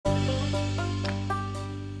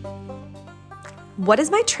What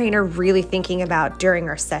is my trainer really thinking about during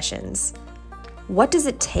our sessions? What does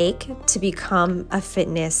it take to become a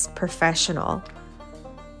fitness professional?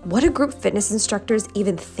 What do group fitness instructors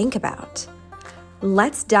even think about?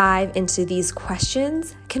 Let's dive into these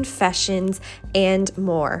questions, confessions, and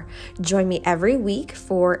more. Join me every week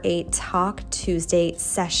for a Talk Tuesday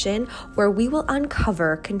session where we will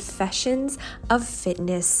uncover confessions of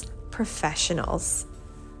fitness professionals.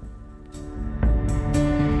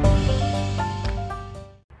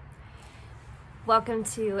 Welcome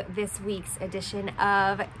to this week's edition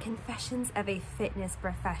of Confessions of a Fitness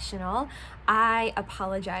Professional. I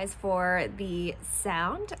apologize for the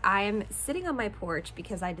sound. I am sitting on my porch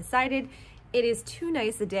because I decided it is too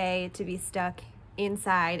nice a day to be stuck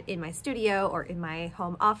inside in my studio or in my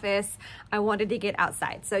home office. I wanted to get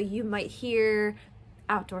outside. So you might hear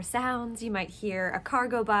outdoor sounds, you might hear a car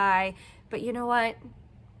go by, but you know what?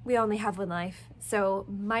 We only have one life. So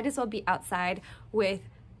might as well be outside with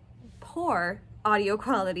poor audio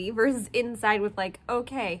quality versus inside with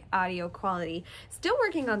okay audio quality. Still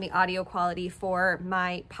working on the audio quality for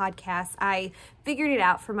my podcast. I figured it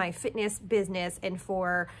out for my fitness business and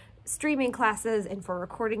for streaming classes and for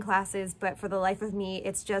recording classes, but for the life of me,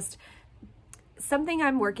 it's just something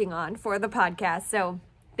I'm working on for the podcast. So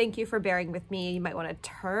thank you for bearing with me. You might want to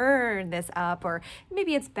turn this up, or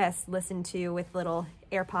maybe it's best listened to with little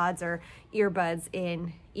AirPods or earbuds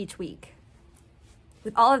in each week.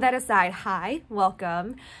 With all of that aside, hi,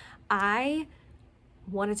 welcome. I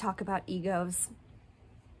want to talk about egos.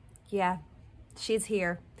 Yeah, she's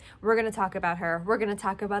here. We're going to talk about her. We're going to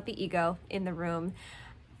talk about the ego in the room.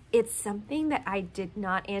 It's something that I did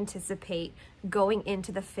not anticipate going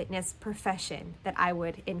into the fitness profession that I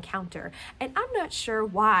would encounter. And I'm not sure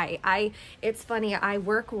why. It's funny, I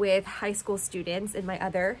work with high school students in my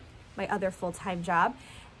other full-time job,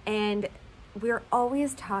 and we're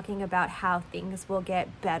always talking about how things will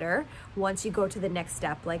get better once you go to the next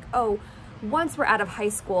step. Once we're out of high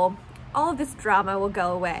school, all of this drama will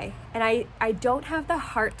go away. And I don't have the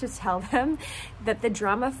heart to tell them that the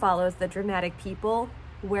drama follows the dramatic people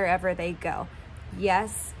wherever they go.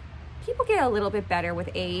 Yes, people get a little bit better with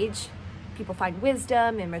age. People find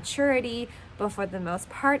wisdom and maturity, but for the most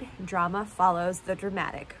part, drama follows the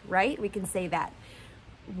dramatic, right? We can say that.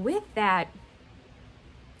 With that,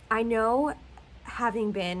 I know,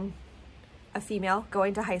 having been a female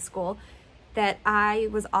going to high school, that I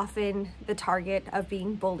was often the target of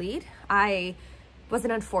being bullied. I was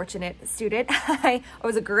an unfortunate student. I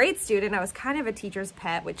was a great student. I was kind of a teacher's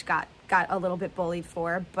pet, which got a little bit bullied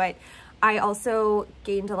for, but I also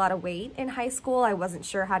gained a lot of weight in high school. I wasn't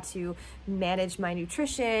sure how to manage my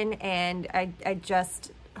nutrition, and I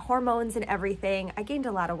just hormones and everything. I gained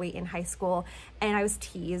a lot of weight in high school, and I was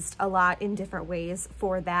teased a lot in different ways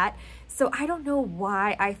for that. So I don't know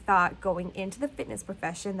why I thought going into the fitness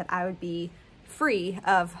profession that I would be free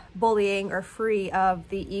of bullying or free of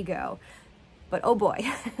the ego. But oh boy.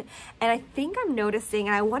 And I think I'm noticing,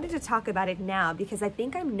 and I wanted to talk about it now because I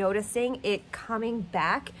think I'm noticing it coming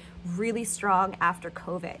back really strong after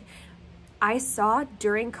COVID. I saw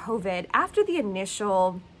during COVID, after the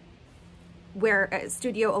initial where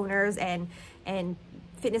studio owners and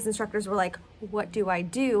fitness instructors were like, what do I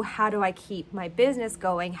do? How do I keep my business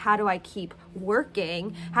going? How do I keep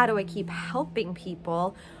working? How do I keep helping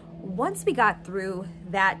people? Once we got through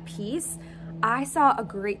that piece, I saw a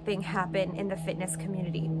great thing happen in the fitness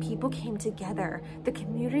community. People came together. The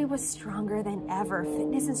community was stronger than ever.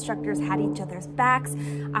 Fitness instructors had each other's backs.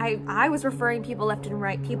 I was referring people left and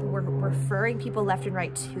right. People were referring people left and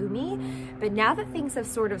right to me. But now that things have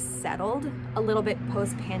sort of settled a little bit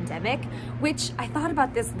post-pandemic, which I thought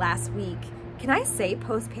about this last week. Can I say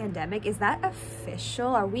post-pandemic? Is that official?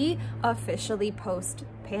 Are we officially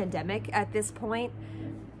post-pandemic at this point?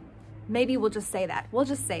 Maybe we'll just say that. We'll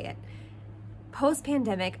just say it.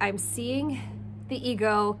 Post-pandemic, I'm seeing the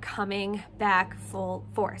ego coming back full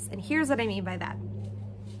force. And here's what I mean by that.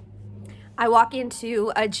 I walk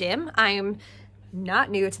into a gym. I'm not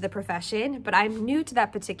new to the profession, but I'm new to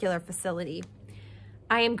that particular facility.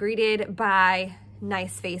 I am greeted by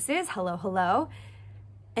nice faces. Hello, hello.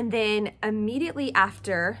 And then immediately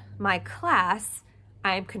after my class,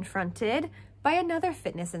 I am confronted by another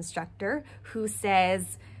fitness instructor who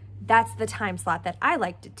says, that's the time slot that I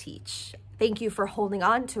like to teach. Thank you for holding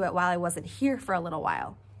on to it while I wasn't here for a little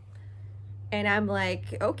while. And I'm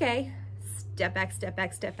like, okay, step back, step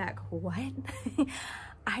back, step back. What?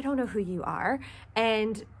 I don't know who you are.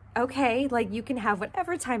 And okay, you can have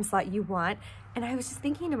whatever time slot you want. And I was just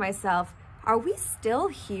thinking to myself, are we still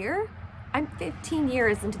here? I'm 15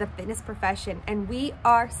 years into the fitness profession and we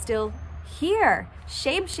are still here.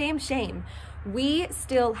 Shame, shame, shame. We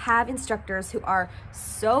still have instructors who are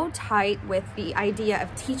so tight with the idea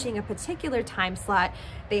of teaching a particular time slot.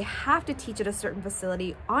 They have to teach at a certain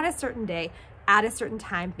facility on a certain day at a certain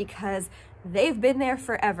time because they've been there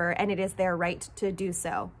forever and it is their right to do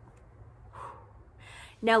so.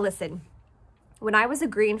 Now listen, when I was a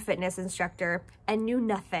green fitness instructor and knew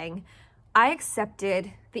nothing, I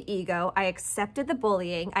accepted the ego, I accepted the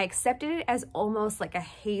bullying, I accepted it as almost like a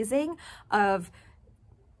hazing of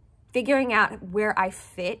figuring out where I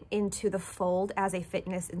fit into the fold as a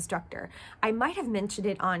fitness instructor. I might have mentioned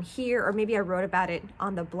it on here, or maybe I wrote about it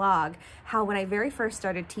on the blog, how when I very first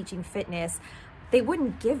started teaching fitness, they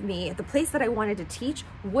wouldn't give me, the place that I wanted to teach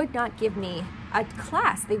would not give me a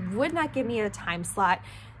class. They would not give me a time slot.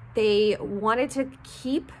 They wanted to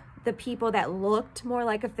keep the people that looked more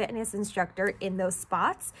like a fitness instructor in those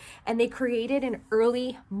spots. And they created an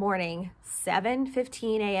early morning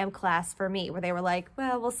 7:15 a.m. class for me where they were like,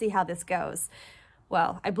 well, we'll see how this goes.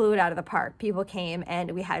 Well, I blew it out of the park. People came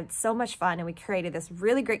and we had so much fun and we created this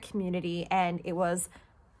really great community and it was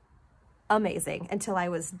amazing until I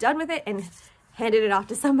was done with it and handed it off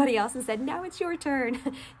to somebody else and said, now it's your turn.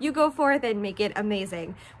 You go forth and make it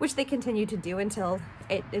amazing, which they continued to do until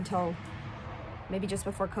maybe just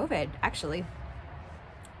before COVID, actually.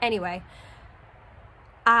 Anyway,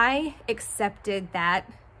 I accepted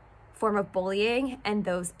that form of bullying and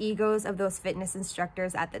those egos of those fitness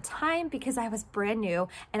instructors at the time because I was brand new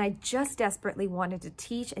and I just desperately wanted to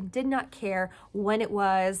teach and did not care when it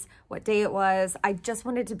was, what day it was. I just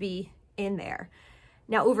wanted to be in there.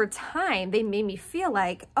 Now, over time, they made me feel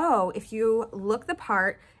like, oh, if you look the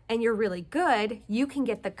part and you're really good, you can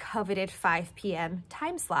get the coveted 5 p.m.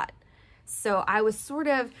 time slot. So I was sort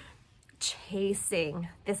of chasing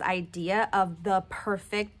this idea of the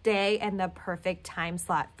perfect day and the perfect time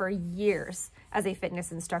slot for years as a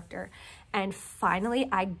fitness instructor. And finally,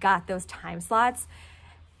 I got those time slots.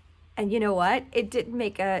 And you know what? It didn't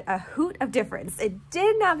make a hoot of difference. It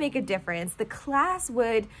did not make a difference. The class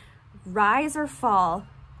would rise or fall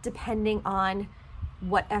depending on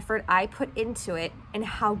what effort I put into it and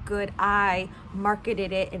how good I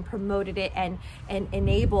marketed it and promoted it and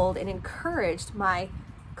enabled and encouraged my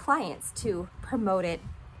clients to promote it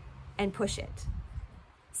and push it.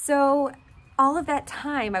 So all of that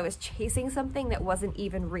time I was chasing something that wasn't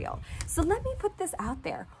even real. So let me put this out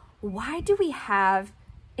there. Why do we have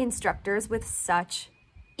instructors with such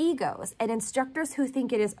egos and instructors who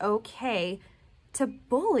think it is okay to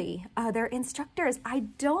bully other instructors? I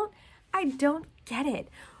don't get it.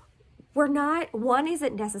 One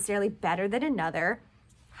isn't necessarily better than another.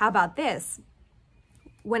 How about this?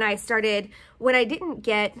 When I didn't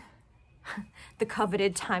get the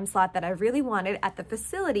coveted time slot that I really wanted at the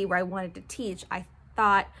facility where I wanted to teach, I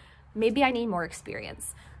thought maybe I need more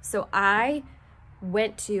experience. So I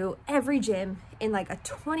went to every gym in like a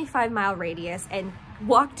 25-mile radius and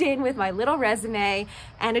walked in with my little resume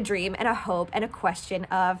and a dream and a hope and a question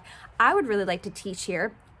of, I would really like to teach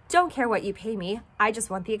here. Don't care what you pay me. I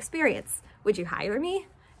just want the experience. Would you hire me?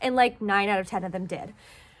 And like 9 out of 10 of them did.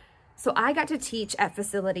 So I got to teach at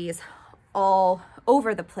facilities all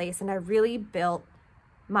over the place and I really built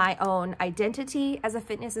my own identity as a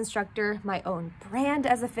fitness instructor, my own brand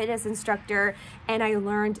as a fitness instructor, and I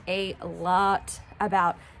learned a lot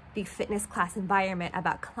about the fitness class environment,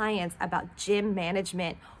 about clients, about gym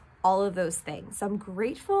management, all of those things. So I'm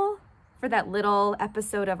grateful for that little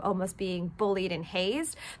episode of almost being bullied and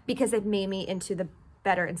hazed because it made me into the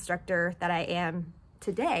better instructor that I am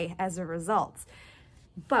today as a result.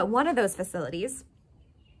 But one of those facilities,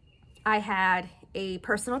 I had a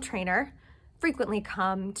personal trainer frequently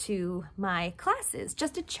come to my classes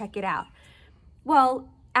just to check it out. Well,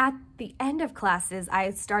 at the end of classes,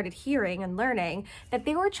 I started hearing and learning that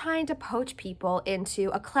they were trying to poach people into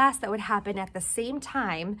a class that would happen at the same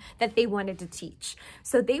time that they wanted to teach.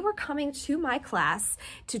 So they were coming to my class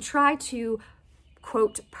to try to,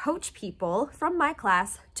 quote, poach people from my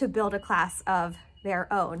class to build a class of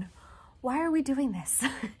their own. Why are we doing this?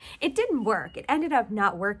 It didn't work. It ended up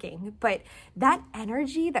not working. But that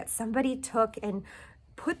energy that somebody took and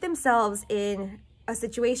put themselves in a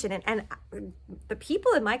situation, and the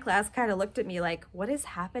people in my class kind of looked at me like, what is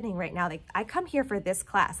happening right now? Like, I come here for this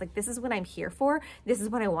class. Like, this is what I'm here for. This is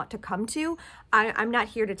what I want to come to. I'm not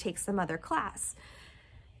here to take some other class.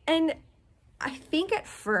 And I think at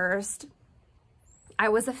first I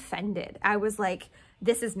was offended. I was like,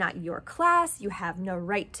 this is not your class. You have no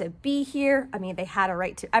right to be here. I mean, they had a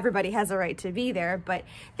right to, everybody has a right to be there, but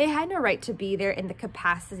they had no right to be there in the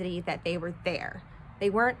capacity that they were there. They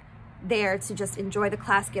weren't there to just enjoy the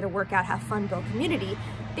class, get a workout, have fun, build community.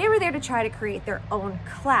 They were there to try to create their own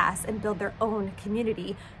class and build their own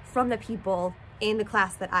community from the people in the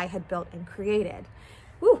class that I had built and created.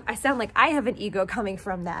 Ooh, I sound like I have an ego coming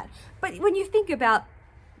from that. But when you think about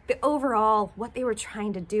the overall, what they were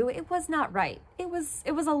trying to do, it was not right. It was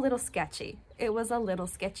a little sketchy. It was a little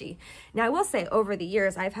sketchy. Now, I will say over the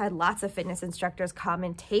years, I've had lots of fitness instructors come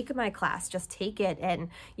and take my class, just take it. And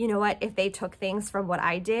you know what? If they took things from what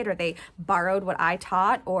I did, or they borrowed what I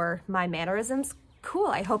taught or my mannerisms, cool.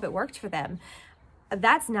 I hope it worked for them.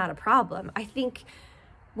 That's not a problem. I think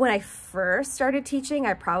when I first started teaching,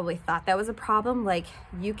 I probably thought that was a problem. Like,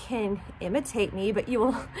 you can imitate me, but you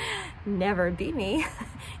will never be me.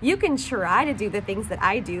 You can try to do the things that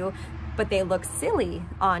I do, but they look silly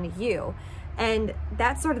on you. And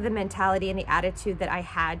that's sort of the mentality and the attitude that I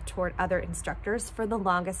had toward other instructors for the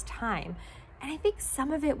longest time. And I think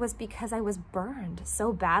some of it was because I was burned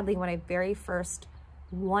so badly when I very first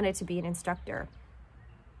wanted to be an instructor.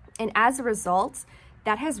 And as a result,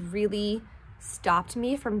 that has really stopped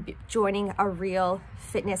me from joining a real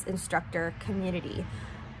fitness instructor community.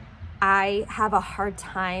 I have a hard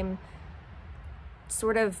time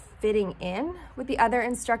sort of fitting in with the other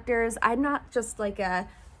instructors. I'm not just like a,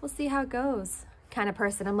 we'll see how it goes kind of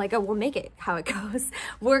person. I'm like, oh, we'll make it how it goes.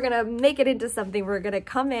 We're going to make it into something. We're going to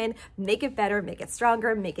come in, make it better, make it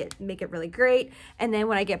stronger, make it really great. And then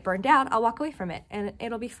when I get burned out, I'll walk away from it and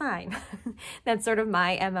it'll be fine. That's sort of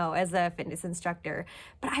my MO as a fitness instructor.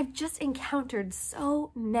 But I've just encountered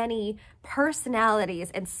so many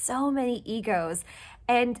personalities and so many egos.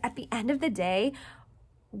 And at the end of the day,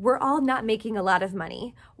 we're all not making a lot of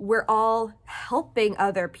money. We're all helping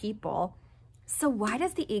other people. So why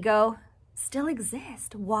does the ego still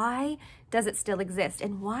exist? Why does it still exist?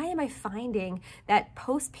 And why am I finding that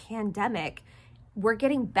post-pandemic, we're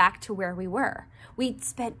getting back to where we were? We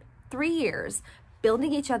spent 3 years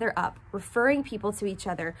building each other up, referring people to each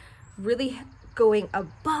other, really going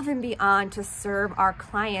above and beyond to serve our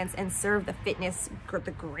clients and serve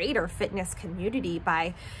the greater fitness community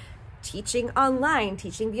by teaching online,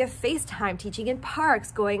 teaching via FaceTime, teaching in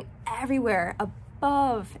parks, going everywhere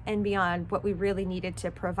above and beyond what we really needed to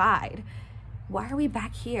provide. Why are we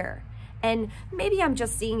back here? And maybe I'm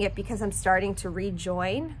just seeing it because I'm starting to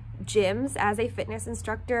rejoin gyms as a fitness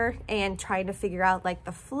instructor and trying to figure out like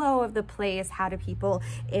the flow of the place. How do people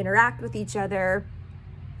interact with each other?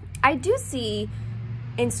 I do see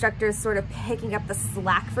instructors sort of picking up the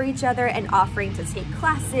slack for each other and offering to take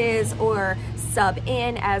classes or sub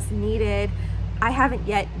in as needed. I haven't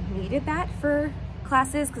yet needed that for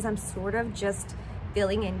classes because I'm sort of just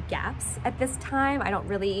filling in gaps at this time. I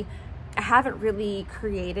haven't really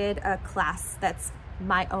created a class that's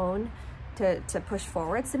my own to push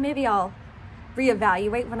forward. So maybe I'll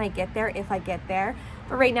reevaluate when I get there, if I get there.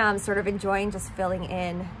 But right now I'm sort of enjoying just filling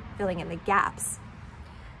in the gaps.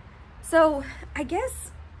 So I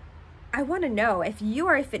guess I want to know, if you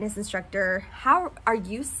are a fitness instructor, how are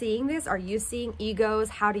you seeing this? Are you seeing egos?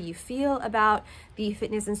 How do you feel about the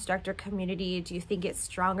fitness instructor community? Do you think it's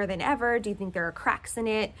stronger than ever? Do you think there are cracks in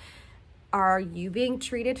it? Are you being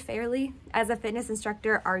treated fairly as a fitness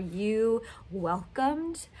instructor? Are you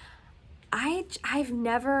welcomed? I've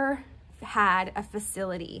never had a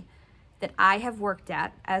facility that I have worked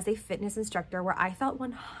at as a fitness instructor where I felt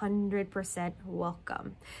 100%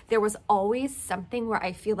 welcome. There was always something where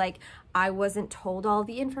I feel like I wasn't told all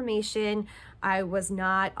the information. I was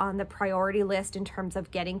not on the priority list in terms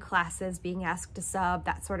of getting classes, being asked to sub,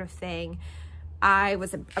 that sort of thing. I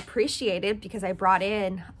was appreciated because I brought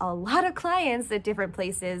in a lot of clients at different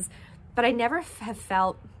places, but I never have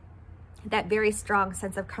felt that very strong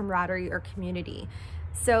sense of camaraderie or community.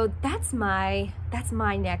 So that's my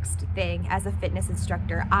next thing as a fitness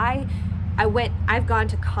instructor. I've gone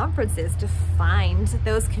to conferences to find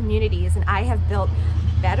those communities, and I have built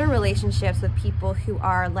better relationships with people who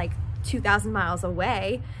are like 2,000 miles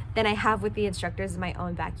away than I have with the instructors in my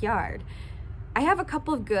own backyard. I have a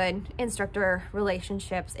couple of good instructor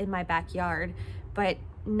relationships in my backyard, but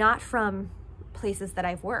not from places that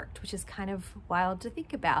I've worked, which is kind of wild to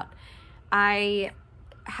think about. I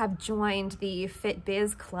have joined the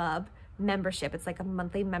FitBiz Club membership. It's like a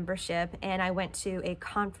monthly membership, and I went to a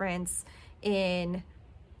conference in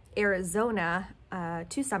Arizona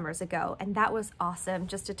 2 summers ago, and that was awesome,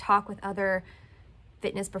 just to talk with other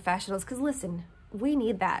fitness professionals. Because listen, we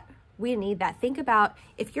need that. We need that. Think about,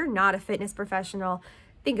 if you're not a fitness professional,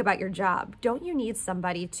 think about your job. Don't you need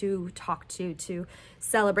somebody to talk to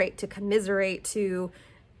celebrate, to commiserate, to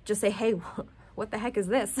just say, hey, what the heck is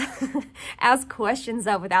this? Ask questions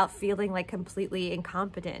of without feeling like completely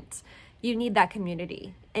incompetent. You need that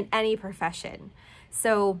community in any profession.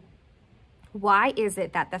 So Why is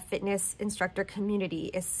it that the fitness instructor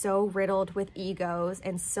community is so riddled with egos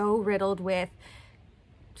and so riddled with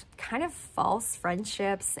kind of false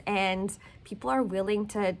friendships, and people are willing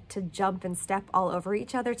to jump and step all over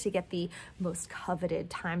each other to get the most coveted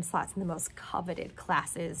time slots and the most coveted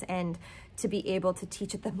classes and to be able to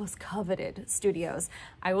teach at the most coveted studios?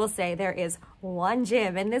 I will say there is one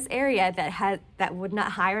gym in this area that would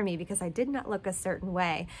not hire me because I did not look a certain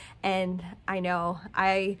way. And I know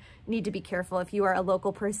I need to be careful. If you are a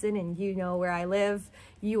local person and you know where I live,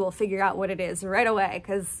 you will figure out what it is right away,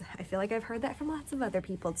 because I feel like I've heard that from lots of other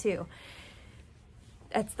people too.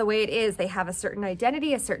 That's the way it is. They have a certain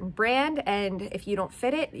identity, a certain brand, and if you don't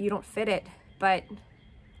fit it, you don't fit it. But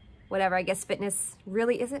whatever, I guess fitness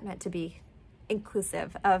really isn't meant to be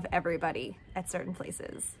inclusive of everybody at certain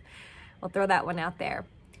places. We'll throw that one out there.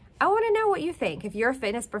 I want to know what you think. If you're a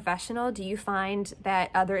fitness professional, do you find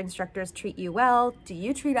that other instructors treat you well? Do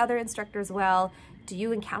you treat other instructors well? Do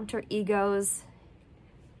you encounter egos?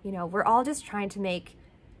 You know, we're all just trying to make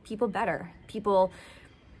people better. People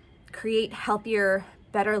create healthier,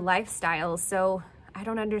 better lifestyles. So I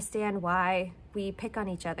don't understand why we pick on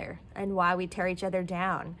each other and why we tear each other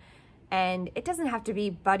down. And it doesn't have to be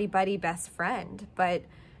buddy, best friend, but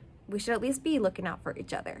we should at least be looking out for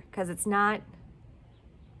each other, because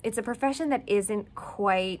it's a profession that isn't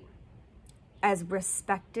quite as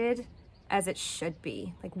respected as it should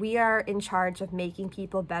be. Like, we are in charge of making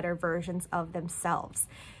people better versions of themselves.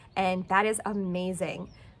 And that is amazing,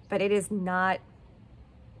 but it's not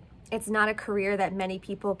a career that many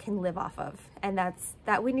people can live off of. And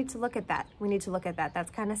we need to look at that. We need to look at that.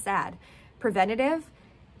 That's kind of sad. Preventative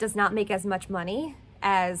does not make as much money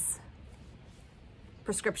as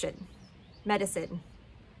prescription medicine,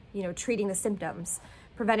 treating the symptoms.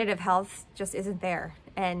 Preventative health just isn't there.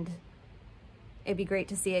 And it'd be great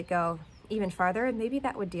to see it go even farther, and maybe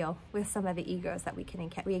that would deal with some of the egos that we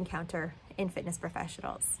encounter in fitness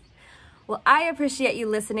professionals. Well, I appreciate you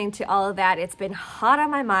listening to all of that. It's been hot on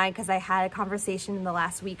my mind because I had a conversation in the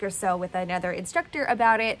last week or so with another instructor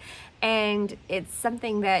about it, and it's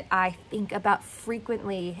something that I think about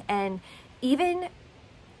frequently. And even,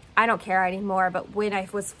 I don't care anymore, but when I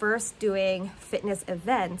was first doing fitness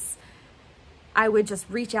events, I would just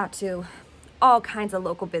reach out to all kinds of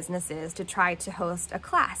local businesses to try to host a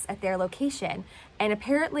class at their location. And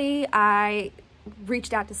apparently I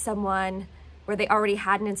reached out to someone where they already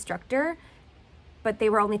had an instructor, but they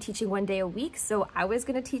were only teaching 1 day a week. So I was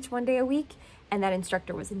going to teach 1 day a week, and that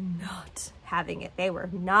instructor was not having it. They were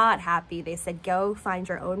not happy. They said, go find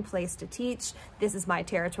your own place to teach. This is my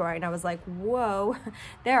territory. And I was like, whoa,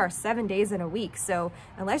 there are 7 days in a week. So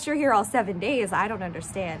unless you're here all 7 days, I don't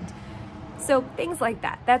understand. So things like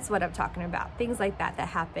that, that's what I'm talking about. Things like that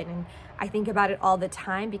happen. And I think about it all the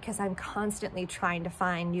time because I'm constantly trying to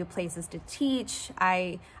find new places to teach.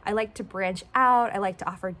 I like to branch out. I like to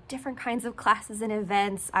offer different kinds of classes and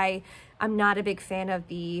events. I'm not a big fan of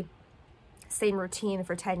the same routine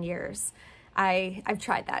for 10 years. I've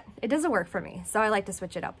tried that. It doesn't work for me. So I like to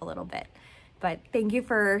switch it up a little bit. But thank you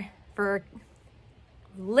for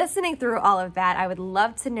listening through all of that. I would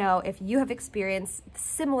love to know if you have experienced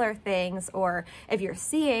similar things or if you're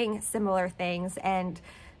seeing similar things, and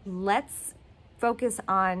let's focus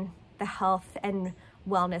on the health and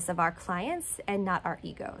wellness of our clients and not our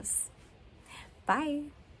egos. Bye.